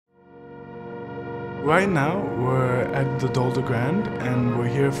Right now, we're at the Dolder Grand, and we're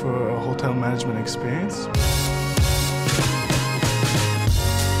here for a hotel management experience.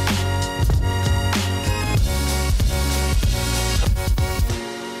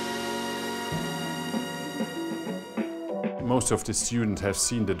 Most of the students have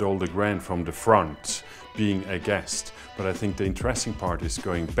seen the Dolder Grand from the front, being a guest. But I think the interesting part is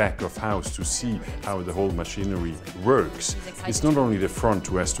going back of house to see how the whole machinery works. It's not only the front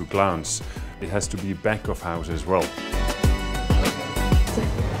who has to glance, it has to be back of house as well.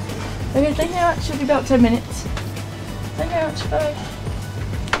 Okay, thank you very much. It'll be about 10 minutes. Thank you very much. Bye.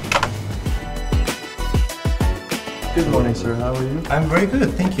 Good morning, sir. How are you? I'm very good,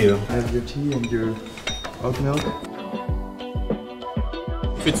 thank you. I have your tea and your oat milk.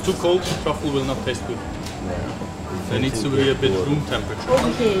 If it's too cold, truffle will not taste good. So it needs to be a bit room temperature. Over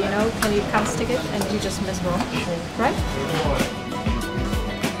here, you know, can you can stick it and you just mess wrong, right?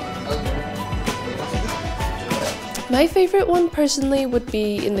 My favorite one personally would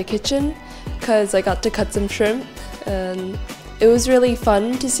be in the kitchen because I got to cut some shrimp and it was really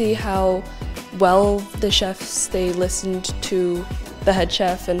fun to see how well the chefs, they listened to the head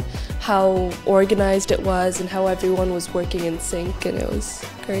chef and how organized it was and how everyone was working in sync, and it was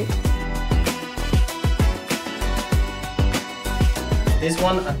great. This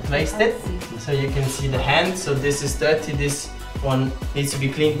one I placed it so you can see the hand. So this is dirty, this one needs to be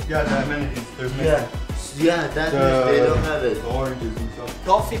clean. Yeah, the amenities, there's missing. Yeah, that means they don't have it. The oranges and stuff.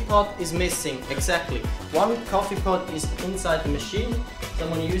 Coffee pot is missing, exactly. One coffee pot is inside the machine.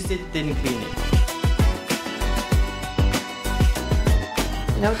 Someone used it, didn't clean it.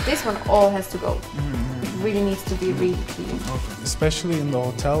 You know, this one all has to go. It really needs to be really clean. Especially in the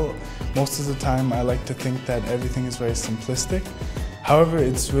hotel, most of the time I like to think that everything is very simplistic. However,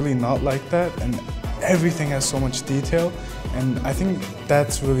 it's really not like that, and everything has so much detail, and I think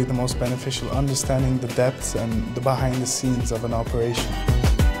that's really the most beneficial, understanding the depths and the behind the scenes of an operation.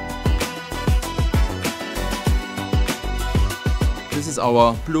 This is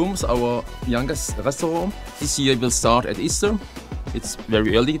our Blooms, our youngest restaurant. This year will start at Easter. It's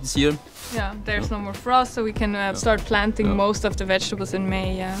very early this year. Yeah, there's no more frost, so we can start planting most of the vegetables in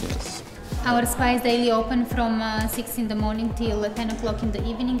May. Yeah. Yes. Our spa is daily open from 6 in the morning till 10 o'clock in the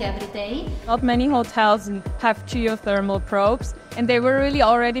evening every day. Not many hotels have geothermal probes, and they were really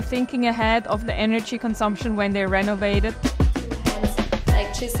already thinking ahead of the energy consumption when they renovated.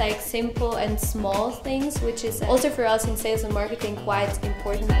 Like just like simple and small things, which is also for us in sales and marketing quite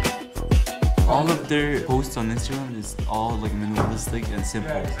important. All of their posts on Instagram is all like minimalistic and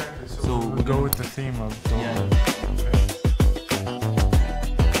simple. Yeah, exactly. So we'll go with the theme of Dolder. Yeah.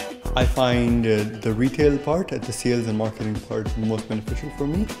 I find the retail part and the sales and marketing part the most beneficial for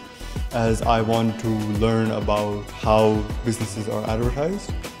me, as I want to learn about how businesses are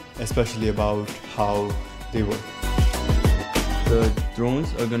advertised, especially about how they work. The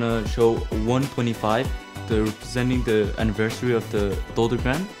drones are gonna show 125, they're representing the anniversary of the Dolder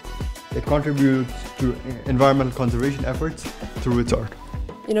Grand. It contributes to environmental conservation efforts through its art.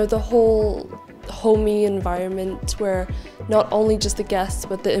 You know, the whole homey environment where not only just the guests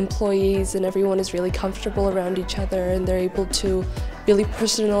but the employees and everyone is really comfortable around each other and they're able to really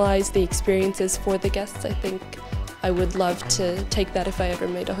personalize the experiences for the guests. I think I would love to take that if I ever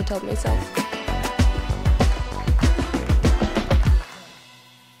made a hotel myself.